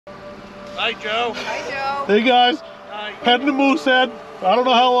Hi, Joe. Hi, Joe. Hey guys, Hi. heading to Moosehead. I don't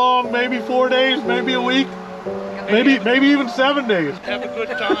know how long, maybe 4 days, maybe a week, maybe even 7 days. Have a good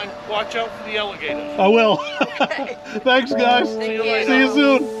time. Watch out for the alligators. I will. Okay. Thanks guys. See you later. See you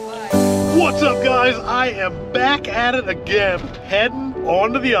soon. Bye. What's up guys? I am back at it again, heading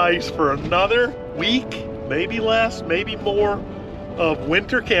onto the ice for another week, maybe less, maybe more, of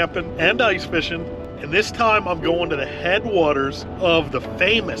winter camping and ice fishing. And this time I'm going to the headwaters of the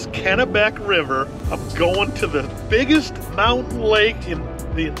famous Kennebec River. I'm going to the biggest mountain lake in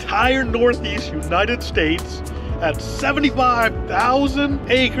the entire Northeast United States at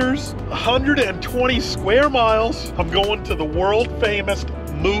 75,000 acres, 120 square miles. I'm going to the world famous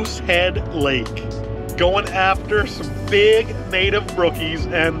Moosehead Lake. Going after some big native brookies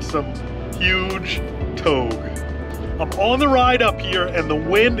and some huge togue. I'm on the ride up here and the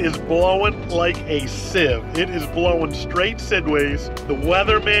wind is blowing like a sieve. It is blowing straight sideways. The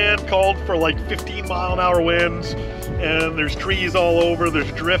weatherman called for like 15-mile-an-hour winds and there's trees all over,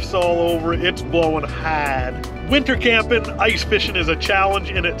 there's drifts all over. It's blowing hard. Winter camping, ice fishing is a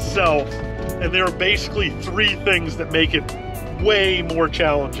challenge in itself, and there are basically 3 things that make it way more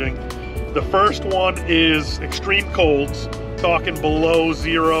challenging. The first one is extreme colds, talking below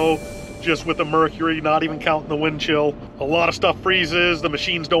 0, just with the mercury, not even counting the wind chill. A lot of stuff freezes, the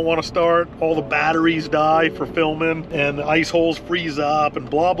machines don't want to start, all the batteries die for filming, and the ice holes freeze up, and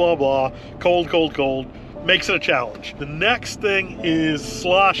blah, blah, blah. Cold, cold, cold. Makes it a challenge. The next thing is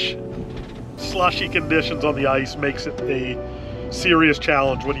slush. Slushy conditions on the ice makes it a serious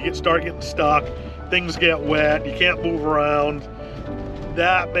challenge. When you start getting stuck, things get wet, you can't move around.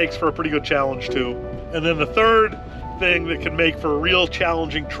 That makes for a pretty good challenge too. And then the third thing that can make for a real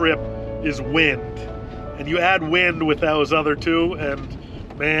challenging trip is wind. And you add wind with those other 2,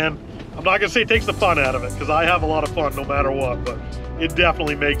 and man, I'm not gonna say it takes the fun out of it, because I have a lot of fun no matter what, but it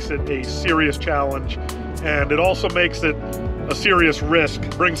definitely makes it a serious challenge. And it also makes it a serious risk,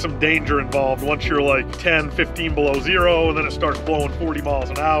 brings some danger involved. Once you're like 10, 15 below 0, and then it starts blowing 40 miles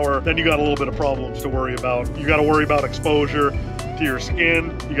an hour, then you got a little bit of problems to worry about. You gotta worry about exposure to your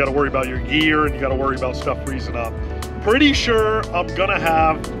skin, you gotta worry about your gear, and you gotta worry about stuff freezing up. Pretty sure I'm gonna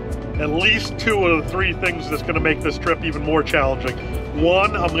have at least 2 of the 3 things that's gonna make this trip even more challenging.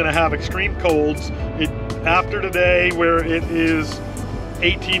 One, I'm gonna have extreme colds. After today, where it is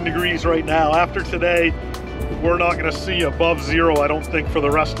 18 degrees right now, after today, we're not gonna see above 0, I don't think, for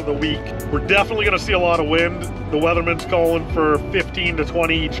the rest of the week. We're definitely gonna see a lot of wind. The weatherman's calling for 15 to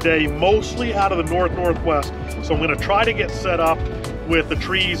 20 each day, mostly out of the northwest. So I'm gonna try to get set up with the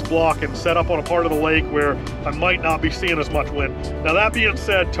trees blocking, set up on a part of the lake where I might not be seeing as much wind. Now that being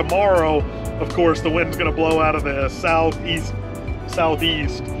said, tomorrow, of course, the wind's gonna blow out of the southeast.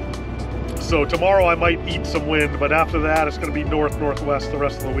 So tomorrow I might eat some wind, but after that it's gonna be northwest the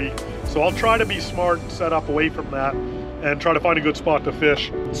rest of the week. So I'll try to be smart and set up away from that and try to find a good spot to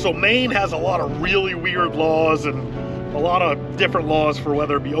fish. So Maine has a lot of really weird laws and a lot of different laws for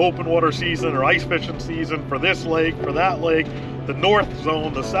whether it be open water season or ice fishing season for this lake, for that lake, the north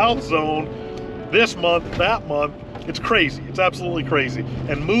zone, the south zone, this month, that month. It's crazy. It's absolutely crazy.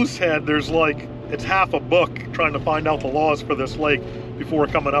 And Moosehead, there's like, it's half a book trying to find out the laws for this lake before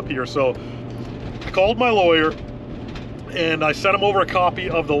coming up here. So I called my lawyer and I sent him over a copy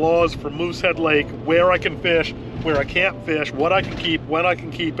of the laws for Moosehead Lake, where I can fish, where I can't fish, what I can keep, when I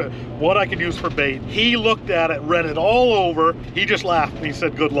can keep it, what I can use for bait. He looked at it, read it all over. He just laughed and he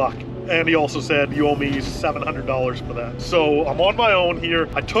said, good luck. And he also said, you owe me $700 for that. So I'm on my own here.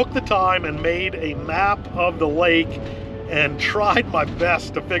 I took the time and made a map of the lake and tried my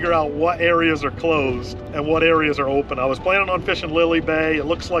best to figure out what areas are closed and what areas are open. I was planning on fishing Lily Bay. It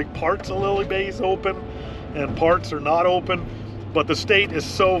looks like parts of Lily Bay is open and parts are not open, but the state is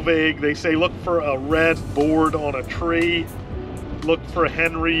so vague. They say look for a red board on a tree, look for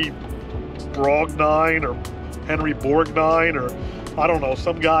Henry Brognine or Henry Borgnine, or I don't know,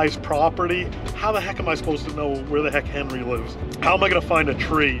 some guy's property. How the heck am I supposed to know where the heck Henry lives? How am I gonna find a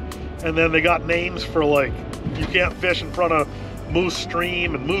tree? And then they got names for, like, you can't fish in front of Moose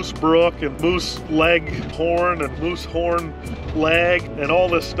Stream and Moose Brook and Moose Leg Horn and Moose Horn Leg and all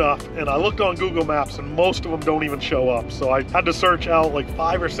this stuff. And I looked on Google Maps and most of them don't even show up. So I had to search out like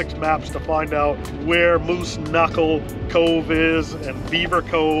 5 or 6 maps to find out where Moose Knuckle Cove is and Beaver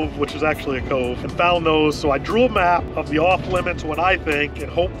Cove, which is actually a cove, and found those. So I drew a map of the off limits, what I think,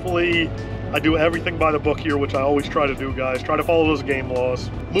 and hopefully I do everything by the book here, which I always try to do, guys. Try to follow those game laws.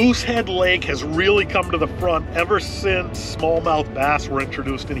 Moosehead Lake has really come to the front ever since smallmouth bass were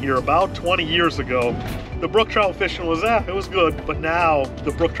introduced in here about 20 years ago. The brook trout fishing was, it was good, but now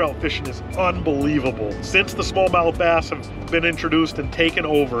the brook trout fishing is unbelievable. Since the smallmouth bass have been introduced and taken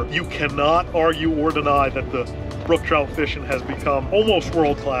over, you cannot argue or deny that the brook trout fishing has become almost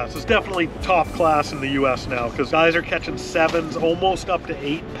world class. It's definitely top class in the US now, because guys are catching 7s, almost up to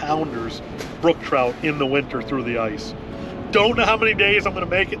 8-pounders brook trout in the winter through the ice. Don't know how many days I'm gonna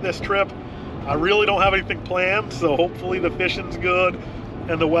make it this trip. I really don't have anything planned, so hopefully the fishing's good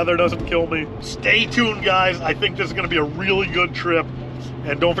and the weather doesn't kill me. Stay tuned, guys. I think this is gonna be a really good trip.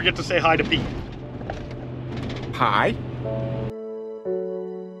 And don't forget to say hi to Pete. Hi.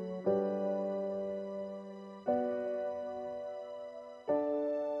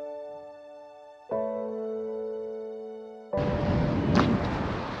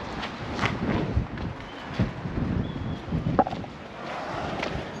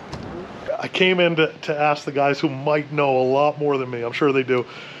 I came in to ask the guys who might know a lot more than me, I'm sure they do,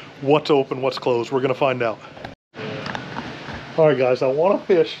 what's open, what's closed. We're gonna find out. All right, guys, I wanna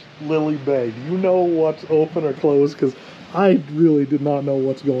fish Lily Bay. Do you know what's open or closed? Because I really did not know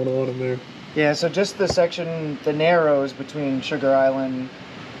what's going on in there. Yeah, so just the section, the narrows between Sugar Island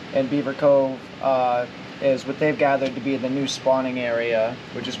and Beaver Cove is what they've gathered to be the new spawning area,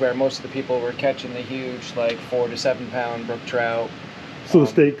 which is where most of the people were catching the huge, like 4 to 7 pound brook trout. So the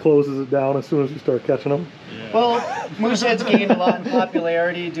state closes it down as soon as you start catching them? Yeah. Well, Moosehead's gained a lot in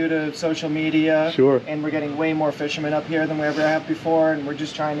popularity due to social media. Sure. And we're getting way more fishermen up here than we ever have before, and we're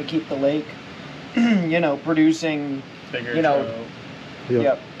just trying to keep the lake, producing, Bigger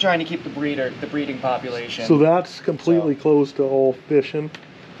Yeah. trying to keep the breeding population. So that's completely closed to all fishing?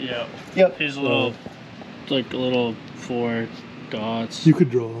 Yeah. Yep. Here's a little, like a little 4 dots. You could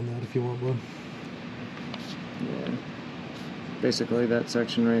draw on that if you want one. Yeah. Basically that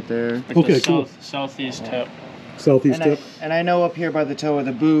section right there. Like Okay, the cool. Southeast tip. Southeast tip? And I know up here by the toe of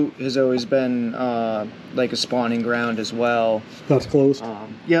the boot has always been like a spawning ground as well. That's closed?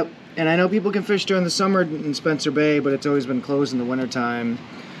 Yep. And I know people can fish during the summer in Spencer Bay, but it's always been closed in the wintertime.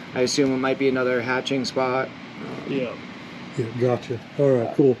 I assume it might be another hatching spot. Yeah. Yeah, gotcha. All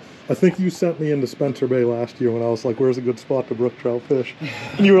right, cool. I think you sent me into Spencer Bay last year when I was like, where's a good spot to brook trout fish?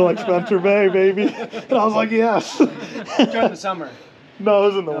 And you were like, Spencer Bay, baby. And I was like, yes. During the summer. No, it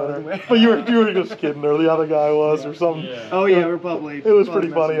was in the winter. But you were just kidding, or the other guy was, or something. Yeah. Oh yeah, we're probably. It was pretty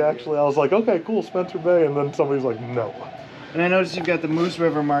funny, actually. I was like, okay, cool, Spencer Bay. And then somebody's like, no. And I noticed you've got the Moose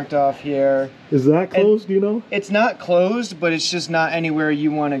River marked off here. Is that closed, do you know? It's not closed, but it's just not anywhere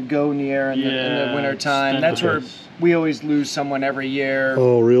you want to go near in the winter time. That's where we always lose someone every year.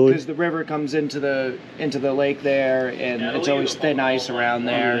 Oh, really? Because the river comes into the lake there, and it's always thin ice around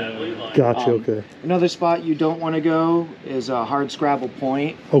there. Gotcha, okay. Another spot you don't want to go is Hard Scrabble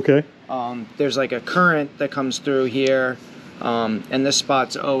Point. Okay. There's like a current that comes through here, and this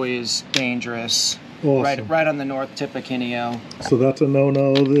spot's always dangerous. Awesome. Right on the north tip of Kineo. So that's a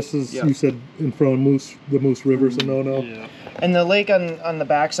no-no. This is, you said, in front of the Moose River's a no-no? Yeah. And the lake on the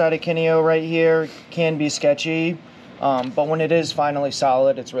backside of Kineo right here can be sketchy, but when it is finally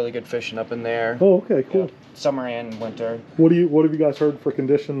solid, it's really good fishing up in there. Oh, okay, cool. Yeah, summer and winter. What have you guys heard for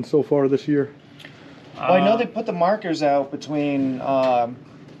conditions so far this year? Well, I know they put the markers out between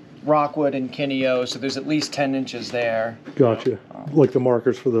Rockwood and Kineo, so there's at least 10 inches there. Gotcha. Like the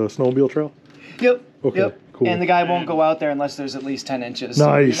markers for the snowmobile trail? Yep. Okay, yep. cool. And the guy won't go out there unless there's at least 10 inches.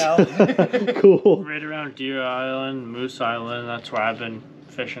 Nice. You know? Cool. Right around Deer Island, Moose Island, that's where I've been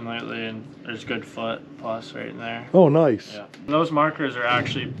fishing lately, and there's good foot plus right in there. Oh, nice. Yeah. And those markers are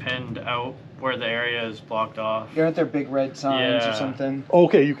actually pinned out where the area is blocked off. Aren't there big red signs or Yeah. something?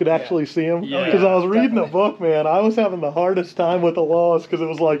 Okay, you could actually see them? Yeah. Because I was reading Definitely. a book, man. I was having the hardest time with the laws because it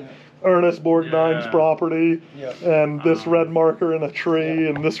was like Ernest Borgnine's Yeah. property and this red marker in a tree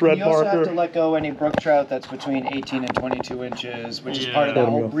and this red You also marker. have to let go any brook trout that's between 18 and 22 inches, which is part of Yeah. that Let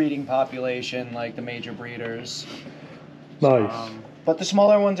 'em whole go. breeding population, like the major breeders. Nice. But the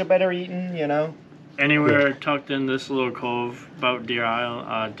smaller ones are better eaten, you know? Anywhere tucked in this little cove about Deer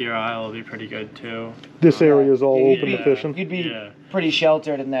Isle will be pretty good too. This area is all open to yeah. fishing? You'd be Yeah. pretty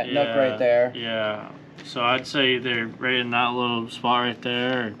sheltered in that nook right there. Yeah. So I'd say they're right in that little spot right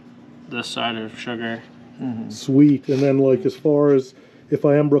there, or this side of Sugar. Sweet. And then, like, as far as if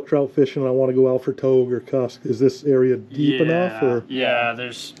I am brook trout fishing and I want to go out for togue or cusk, is this area deep enough? Or Yeah,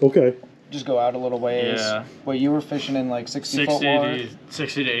 there's okay. Just go out a little ways. Yeah. Well, you were fishing in like 60 foot 60 water. to,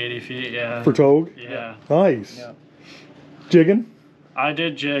 60 to 80 feet, yeah. For togue? Yeah. Nice. Yeah. Jigging? I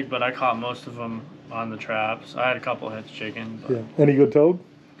did jig, but I caught most of them on the traps. I had a couple hits jigging. But Yeah. Any good togue?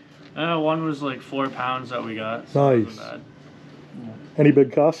 One was like 4 pounds that we got. So it Nice. wasn't Any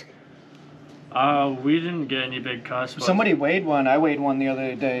big cusk? bad. We didn't get any big cuss. But Somebody weighed one. I weighed one the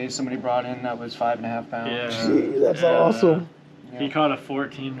other day. Somebody brought in that was 5.5 pounds. Yeah. Gee, that's Yeah. awesome. He caught a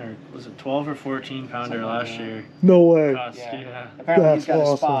 14 or was it 12 or 14 pounder Something last like that. year. No way. Cuss, Yeah. yeah. Apparently he's That's got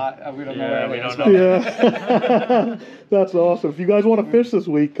awesome. a spot. We don't know Yeah, where we it is. don't know. Yeah. That's awesome. If you guys want to fish this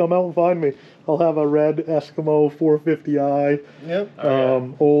week, come out and find me. I'll have a red Eskimo 450i,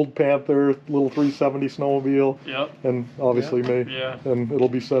 Yep. old Panther, little 370 snowmobile, Yep. and obviously me. Yeah. And it'll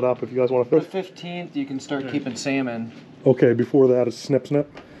be set up if you guys want to The fish. 15th, you can start keeping salmon. Okay, before that is snip snip.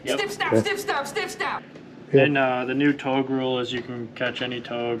 Yep. Snip, snap, snip, snap, snip, snap. Yep. And the new togue rule is you can catch any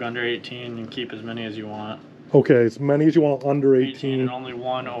togue under 18 and keep as many as you want. Okay, as many as you want under 18 18. and only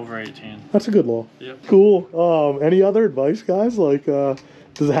one over 18. That's a good law. Yep. Cool. Any other advice, guys? Like,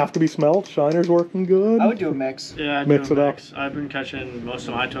 does it have to be smelt? Shiner's working good? I would do a mix. Yeah, I Mix do a it up. mix. I've been catching most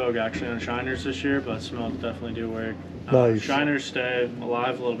of my togue actually on shiners this year, but smelt definitely do work. Nice. Shiners stay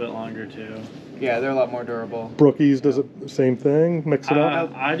alive a little bit longer too. Yeah, they're a lot more durable. Brookies does it the same thing? Mix it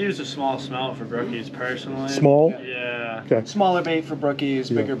up? I'd use a small smelt for brookies personally. Small? Yeah. Okay. Smaller bait for brookies,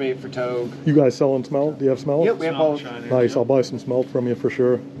 Yeah. bigger bait for togue. You guys selling smelt? Do you have smelt? Yep, we have Smelt both. shiners, Nice. yep. I'll buy some smelt from you for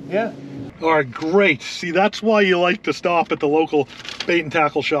sure. Yeah. All right, great. See, that's why you like to stop at the local bait and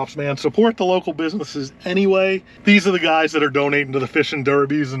tackle shops, man. Support the local businesses anyway. These are the guys that are donating to the fishing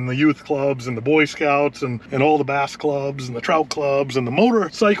derbies and the youth clubs and the Boy Scouts and all the bass clubs and the trout clubs and the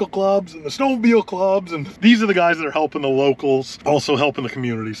motorcycle clubs and the snowmobile clubs. And these are the guys that are helping the locals, also helping the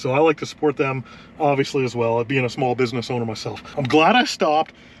community. So I like to support them, obviously, as well, being a small business owner myself. I'm glad I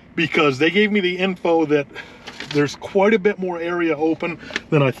stopped because they gave me the info that there's quite a bit more area open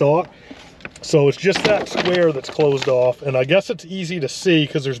than I thought. So it's just that square that's closed off, and I guess it's easy to see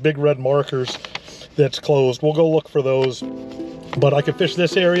because there's big red markers that's closed. We'll go look for those, but I can fish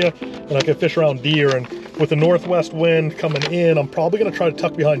this area and I can fish around deer, and with the northwest wind coming in, I'm probably going to try to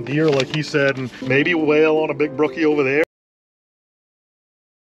tuck behind deer like he said, and maybe whale on a big brookie over there.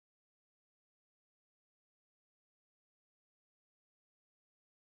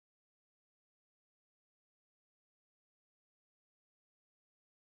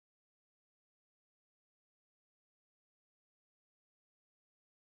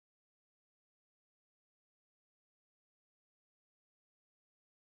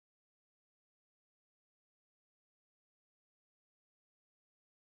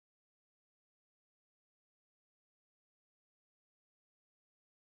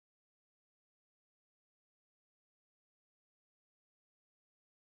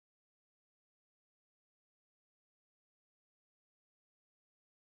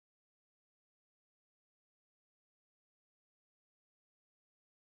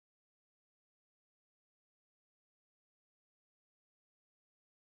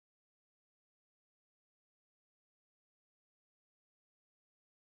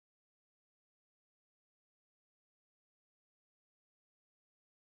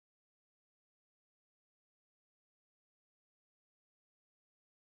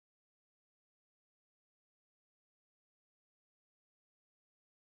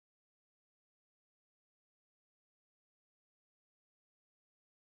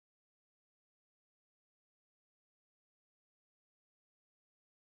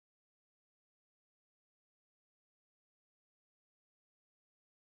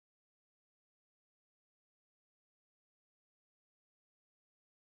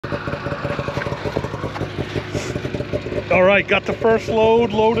 All right, got the first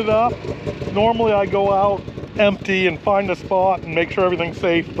load loaded up. Normally I go out empty and find a spot and make sure everything's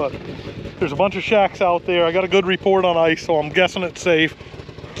safe, but there's a bunch of shacks out there. I got a good report on ice, so I'm guessing it's safe.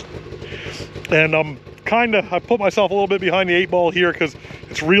 And I put myself a little bit behind the 8-ball here because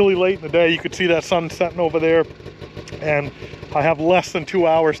it's really late in the day. You could see that sun setting over there, and I have less than 2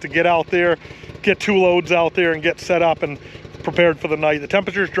 hours to get out there, get 2 loads out there and get set up and prepared for the night. The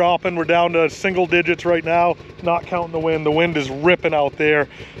temperature's dropping. We're down to single digits right now, not counting the wind. The wind is ripping out there.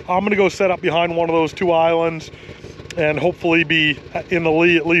 I'm gonna go set up behind one of those 2 islands and hopefully be in the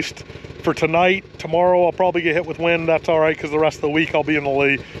lee at least for tonight. Tomorrow I'll probably get hit with wind. That's all right because the rest of the week I'll be in the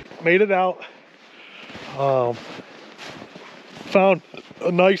lee. Made it out. Found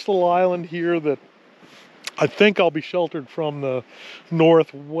a nice little island here that I think I'll be sheltered from the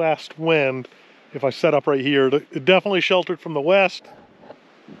northwest wind if I set up right here. It definitely sheltered from the west,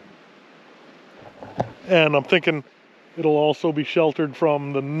 and I'm thinking it'll also be sheltered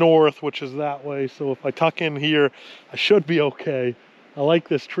from the north, which is that way. So if I tuck in here, I should be okay. I like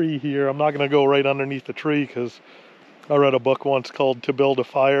this tree here. I'm not going to go right underneath the tree because I read a book once called To Build a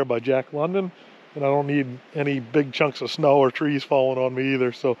Fire by Jack London, and I don't need any big chunks of snow or trees falling on me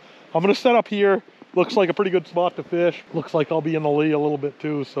either. So I'm gonna set up here. Looks like a pretty good spot to fish. Looks like I'll be in the lee a little bit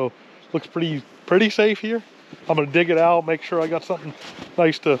too, so looks pretty safe here. I'm gonna dig it out, make sure I got something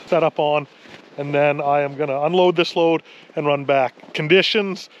nice to set up on, and then I am gonna unload this load and run back.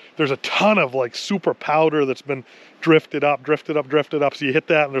 Conditions, there's a ton of like super powder that's been drifted up. So you hit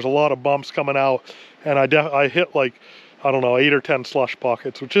that and there's a lot of bumps coming out. And I hit like, I don't know, 8 or 10 slush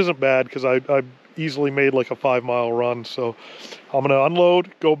pockets, which isn't bad because I easily made like a 5-mile run. So I'm gonna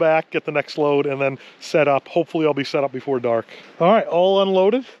unload, go back, get the next load, and then set up. Hopefully I'll be set up before dark. All right, all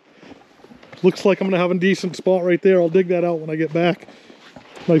unloaded. Looks like I'm gonna have a decent spot right there. I'll dig that out when I get back.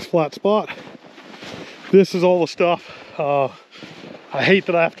 Nice flat spot. This is all the stuff. I hate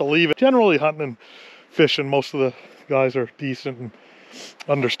that I have to leave it. Generally hunting and fishing, most of the guys are decent and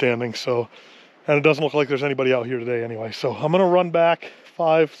understanding. So, and it doesn't look like there's anybody out here today anyway. So I'm gonna run back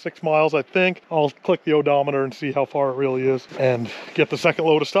 5-6 miles, I think. I'll click the odometer and see how far it really is and get the second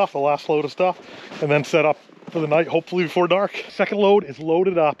load of stuff, the last load of stuff, and then set up for the night, hopefully before dark. Second load is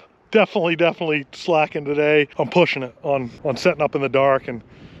loaded up. Definitely slacking today. I'm pushing it on setting up in the dark, and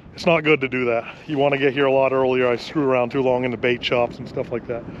it's not good to do that. You want to get here a lot earlier. I screw around too long in the bait shops and stuff like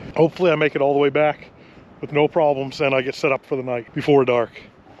that. Hopefully I make it all the way back with no problems, and I get set up for the night before dark.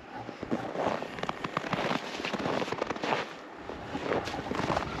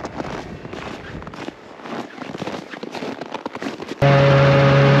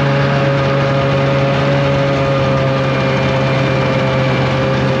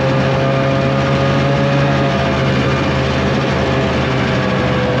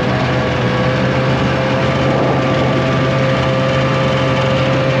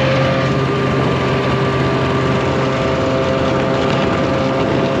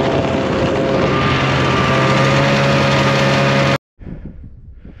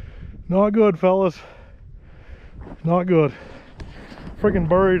 Not good, fellas. Not good. Freaking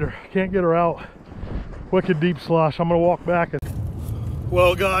buried her. Can't get her out. Wicked deep slush. I'm gonna walk back.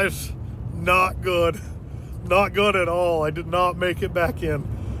 Well, guys, not good. Not good at all. I did not make it back in.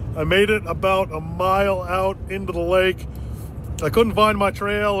 I made it about a mile out into the lake. I couldn't find my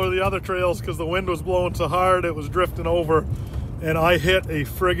trail or the other trails because the wind was blowing so hard it was drifting over, and I hit a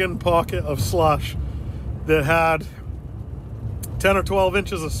friggin' pocket of slush that had 10 or 12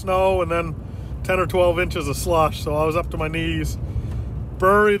 inches of snow and then 10 or 12 inches of slush. So I was up to my knees,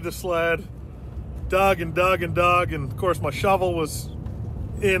 buried the sled, dug and of course my shovel was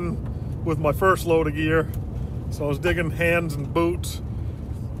in with my first load of gear. So I was digging hands and boots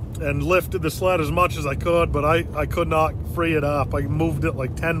and lifted the sled as much as I could, but I could not free it up. I moved it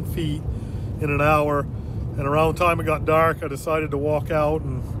like 10 feet in an hour, and around the time it got dark I decided to walk out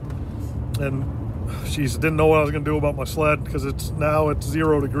and she didn't know what I was gonna do about my sled because it's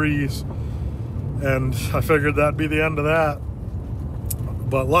 0 degrees, and I figured that'd be the end of that.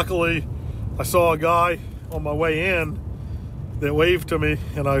 But luckily I saw a guy on my way in that waved to me,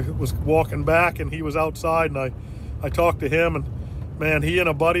 and I was walking back and he was outside, and I talked to him, and man, he and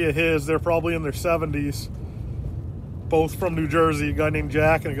a buddy of his, they're probably in their 70s, both from New Jersey, a guy named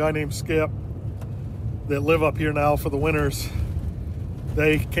Jack and a guy named Skip, that live up here now for the winters.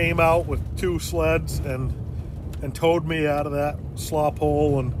 They came out with 2 sleds and towed me out of that slop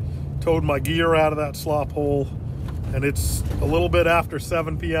hole and towed my gear out of that slop hole. And it's a little bit after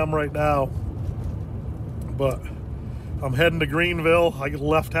 7 p.m. right now, but I'm heading to Greenville. I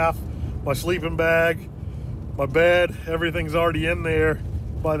left half my sleeping bag, my bed, everything's already in there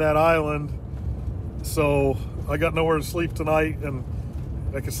by that island. So I got nowhere to sleep tonight, and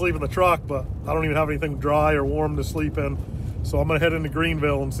I can sleep in the truck, but I don't even have anything dry or warm to sleep in. So I'm gonna head into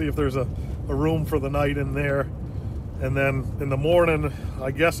Greenville and see if there's a room for the night in there. And then in the morning, I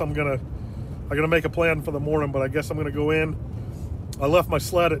guess I'm gonna make a plan for the morning, but I guess I'm gonna go in. I left my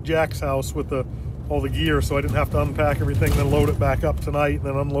sled at Jack's house with all the gear, so I didn't have to unpack everything, then load it back up tonight, and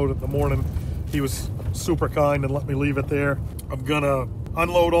then unload it in the morning. He was super kind and let me leave it there. I'm gonna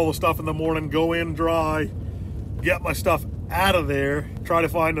unload all the stuff in the morning, go in dry, get my stuff out of there, try to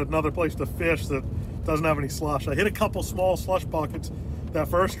find another place to fish that doesn't have any slush. I hit a couple small slush pockets that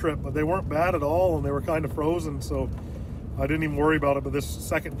first trip, but they weren't bad at all, and they were kind of frozen, so I didn't even worry about it. But this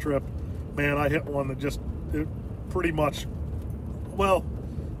second trip, man, I hit one that it pretty much, well,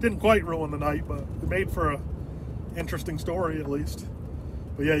 didn't quite ruin the night, but it made for a interesting story at least.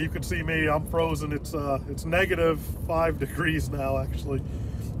 But yeah, you can see me, I'm frozen. It's -5 degrees now, actually,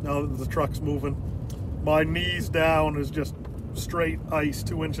 now that the truck's moving. My knees down is just straight ice,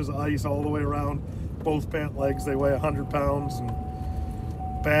 2 inches of ice all the way around both pant legs. They weigh 100 pounds, and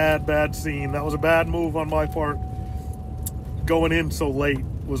bad scene. That was a bad move on my part. Going in so late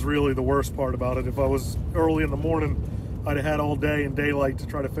was really the worst part about it. If I was early in the morning, I'd have had all day and daylight to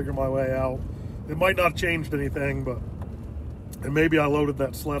try to figure my way out. It might not have changed anything, and maybe I loaded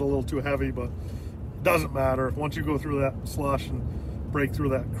that sled a little too heavy, but it doesn't matter. Once you go through that slush and break through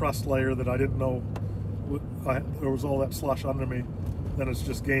that crust layer that I didn't know there was all that slush under me, then it's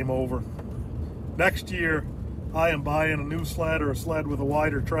just game over. Next year, I am buying a new sled or a sled with a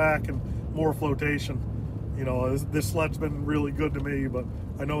wider track and more flotation. You know, this sled's been really good to me, but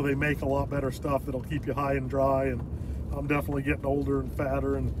I know they make a lot better stuff that'll keep you high and dry, and I'm definitely getting older and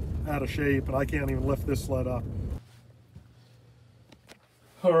fatter and out of shape, and I can't even lift this sled up.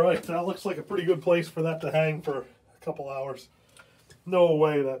 All right, that looks like a pretty good place for that to hang for a couple hours. No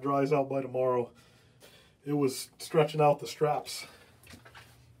way that dries out by tomorrow. It was stretching out the straps.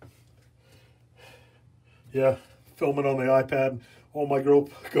 Yeah, filming on the iPad. All my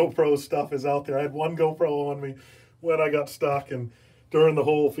GoPro stuff is out there. I had one GoPro on me when I got stuck and during the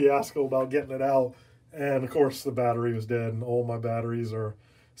whole fiasco about getting it out. And of course the battery was dead, and all my batteries are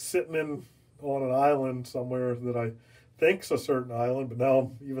sitting on an island somewhere that I think's a certain island, but now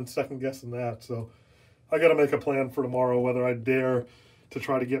I'm even second guessing that. So I got to make a plan for tomorrow, whether I dare to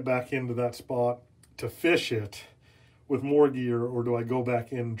try to get back into that spot to fish it with more gear, or do I go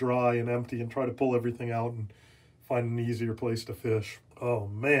back in dry and empty and try to pull everything out and find an easier place to fish. Oh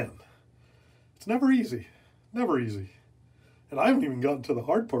man, it's never easy, never easy. And I haven't even gotten to the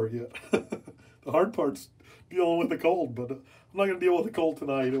hard part yet. The hard part's dealing with the cold, but I'm not gonna deal with the cold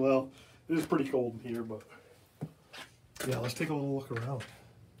tonight. Well, it is pretty cold in here, but yeah, let's take a little look around.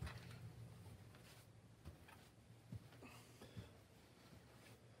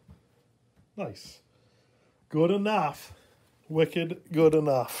 Nice. Good enough. Wicked good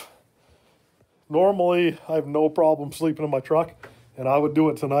enough. Normally, I have no problem sleeping in my truck, and I would do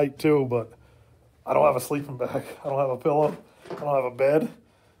it tonight too, but I don't have a sleeping bag. I don't have a pillow. I don't have a bed.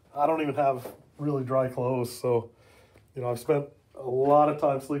 I don't even have really dry clothes. So, you know, I've spent a lot of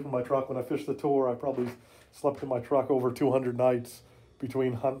time sleeping in my truck. When I fished the tour, I probably slept in my truck over 200 nights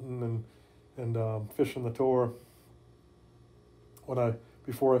between hunting and fishing the tour.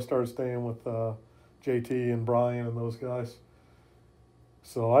 Before I started staying with JT and Brian and those guys.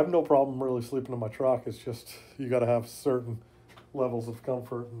 So I have no problem really sleeping in my truck. It's just you got to have certain levels of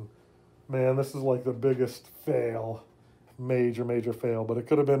comfort. And man, this is like the biggest fail, major fail. But it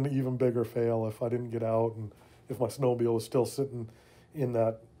could have been an even bigger fail if I didn't get out and if my snowmobile was still sitting in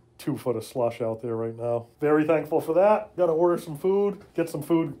that 2 foot of slush out there right now. Very thankful for that. Got to order some food, get some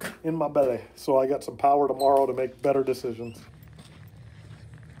food in my belly, so I got some power tomorrow to make better decisions.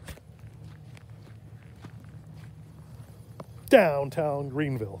 Downtown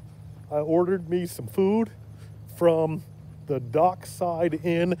Greenville. I ordered me some food from the Dockside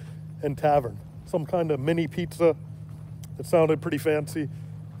Inn and Tavern. Some kind of mini pizza. It sounded pretty fancy.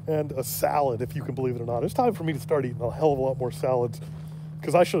 And a salad, if you can believe it or not. It's time for me to start eating a hell of a lot more salads,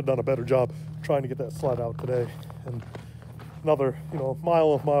 because I should have done a better job trying to get that sled out today. And another,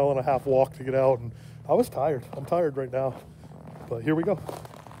 mile and a half walk to get out. And I was tired. I'm tired right now. But here we go.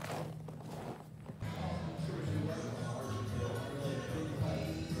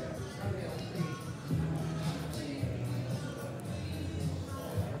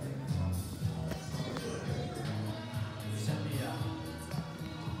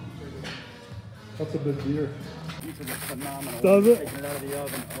 That's a big beer. Phenomenal. Does it? Taking it out of the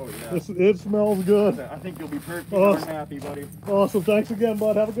oven. Oh It yeah. smells good. I think you'll be pretty Awesome. happy, buddy. Awesome. Thanks again,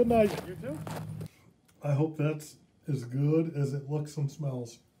 bud. Have a good night. You too. I hope that's as good as it looks and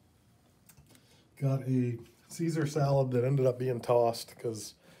smells. Got a Caesar salad that ended up being tossed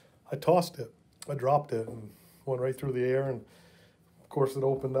because I tossed it. I dropped it and went right through the air, and of course it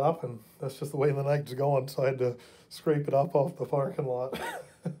opened up, and that's just the way the night's going, so I had to scrape it up off the parking lot.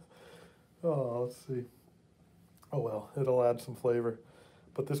 Oh, let's see. Oh well, it'll add some flavor.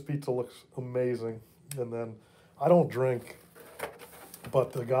 But this pizza looks amazing. And then I don't drink,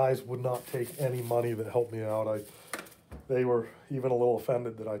 but the guys would not take any money that helped me out. They were even a little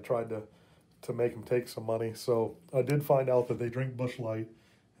offended that I tried to make them take some money. So I did find out that they drink Busch Light,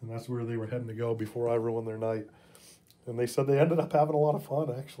 and that's where they were heading to go before I ruined their night. And they said they ended up having a lot of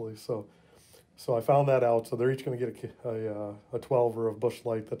fun, actually. So I found that out. So they're each going to get a 12er of Busch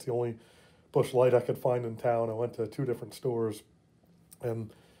Light. That's the only Busch Light I could find in town. I went to 2 different stores,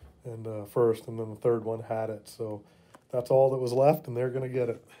 and first, and then the third one had it. So that's all that was left, and they're going to get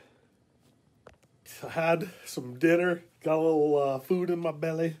it. I had some dinner, got a little food in my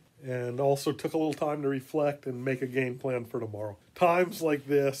belly, and also took a little time to reflect and make a game plan for tomorrow. Times like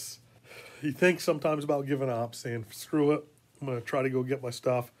this, you think sometimes about giving up, saying, screw it, I'm going to try to go get my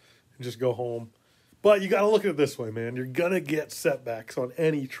stuff and just go home. But you got to look at it this way, man. You're going to get setbacks on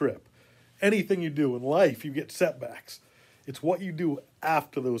any trip. Anything you do in life, you get setbacks. It's what you do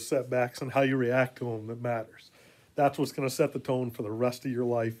after those setbacks and how you react to them that matters. That's what's going to set the tone for the rest of your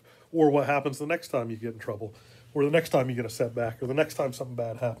life, or what happens the next time you get in trouble, or the next time you get a setback, or the next time something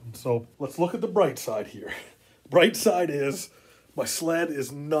bad happens. So let's look at the bright side here. The bright side is my sled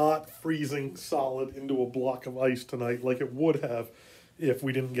is not freezing solid into a block of ice tonight like it would have if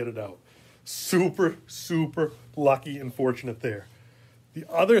we didn't get it out. Super, super lucky and fortunate there. The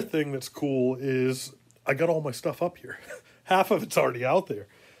other thing that's cool is I got all my stuff up here. Half of it's already out there.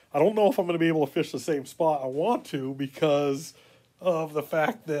 I don't know if I'm going to be able to fish the same spot I want to because of the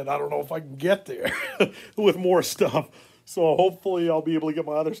fact that I don't know if I can get there with more stuff. So hopefully I'll be able to get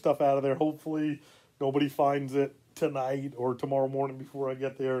my other stuff out of there. Hopefully nobody finds it tonight or tomorrow morning before I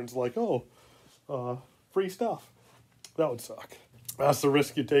get there and it's like, oh, free stuff. That would suck. That's the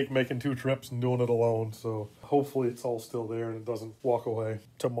risk you take making 2 trips and doing it alone. So hopefully it's all still there and it doesn't walk away.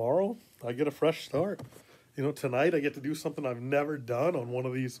 Tomorrow I get a fresh start. You know, tonight I get to do something I've never done on one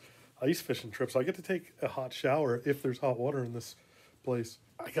of these ice fishing trips. I get to take a hot shower if there's hot water in this place.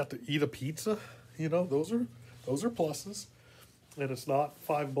 I got to eat a pizza. You know, those are pluses. And it's not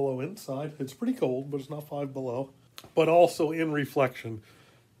 5 below inside. It's pretty cold, but it's not 5 below. But also in reflection,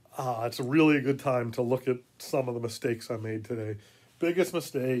 it's really a good time to look at some of the mistakes I made today. Biggest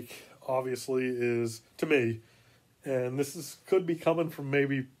mistake, obviously, is, to me, and could be coming from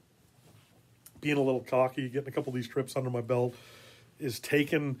maybe being a little cocky, getting a couple of these trips under my belt, is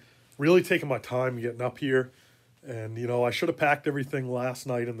really taking my time getting up here. And, you know, I should have packed everything last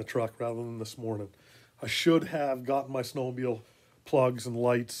night in the truck rather than this morning. I should have gotten my snowmobile plugs and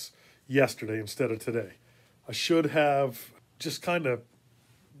lights yesterday instead of today. I should have just kind of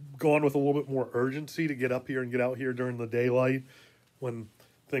gone with a little bit more urgency to get up here and get out here during the daylight when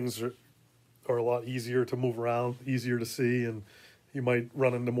things are a lot easier to move around, easier to see, and you might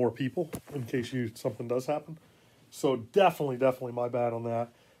run into more people in case something does happen. So definitely my bad on that.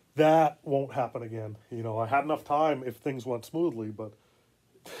 That won't happen again. You know, I had enough time if things went smoothly, but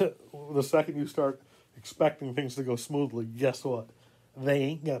the second you start expecting things to go smoothly, guess what? They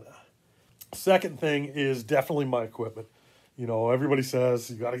ain't gonna. Second thing is definitely my equipment. You know, everybody says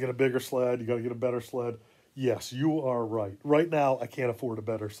you got to get a bigger sled, you got to get a better sled. Yes, you are right. Right now, I can't afford a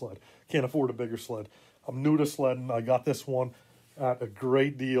better sled. Can't afford a bigger sled. I'm new to sledding. I got this one at a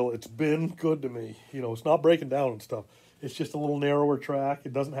great deal. It's been good to me. You know, it's not breaking down and stuff. It's just a little narrower track.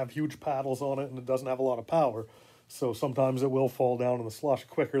 It doesn't have huge paddles on it, and it doesn't have a lot of power. So sometimes it will fall down in the slush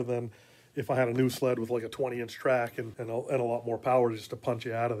quicker than if I had a new sled with like a 20-inch track and a lot more power just to punch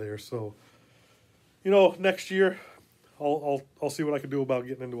you out of there. So, you know, next year, I'll see what I can do about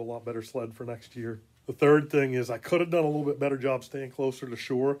getting into a lot better sled for next year. The third thing is I could have done a little bit better job staying closer to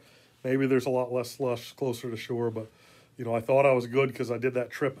shore. Maybe there's a lot less slush closer to shore, but, you know, I thought I was good because I did that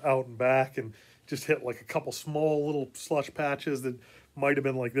trip out and back and just hit like a couple small little slush patches that might have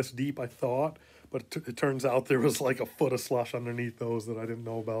been like this deep, I thought. But it turns out there was like a foot of slush underneath those that I didn't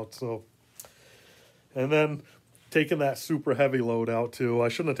know about. So, and then taking that super heavy load out too. I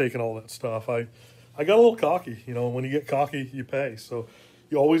shouldn't have taken all that stuff. I got a little cocky. You know, when you get cocky, you pay. So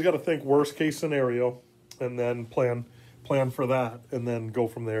you always got to think worst case scenario and then plan for that and then go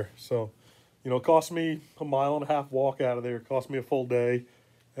from there. So, you know, it cost me a 1.5 mile walk out of there. It cost me a full day.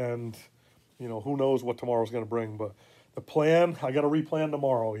 And, you know, who knows what tomorrow's going to bring. But the plan, I got to replan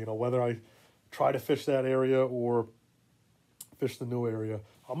tomorrow, you know, whether I try to fish that area or fish the new area.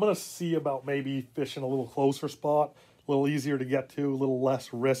 I'm going to see about maybe fishing a little closer spot, a little easier to get to, a little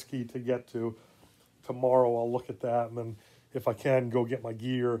less risky to get to. Tomorrow I'll look at that, and then if I can, go get my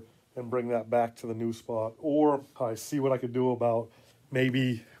gear and bring that back to the new spot. Or I see what I could do about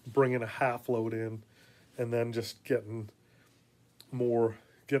maybe bringing a half load in and then just getting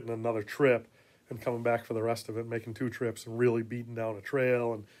another trip and coming back for the rest of it, making 2 trips and really beating down a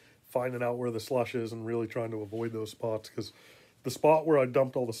trail and finding out where the slush is and really trying to avoid those spots. Because the spot where I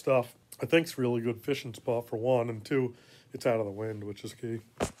dumped all the stuff, I think is a really good fishing spot for one, and 2, it's out of the wind, which is key.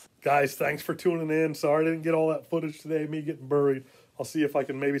 Guys, thanks for tuning in. Sorry I didn't get all that footage today, me getting buried. I'll see if I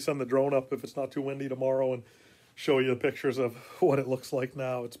can maybe send the drone up if it's not too windy tomorrow and show you the pictures of what it looks like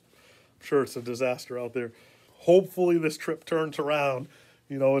now. I'm sure it's a disaster out there. Hopefully this trip turns around.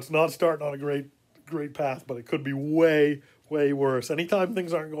 You know, it's not starting on a great path, but it could be way, way worse. Anytime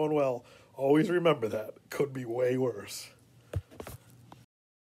things aren't going well, always remember that. It could be way worse.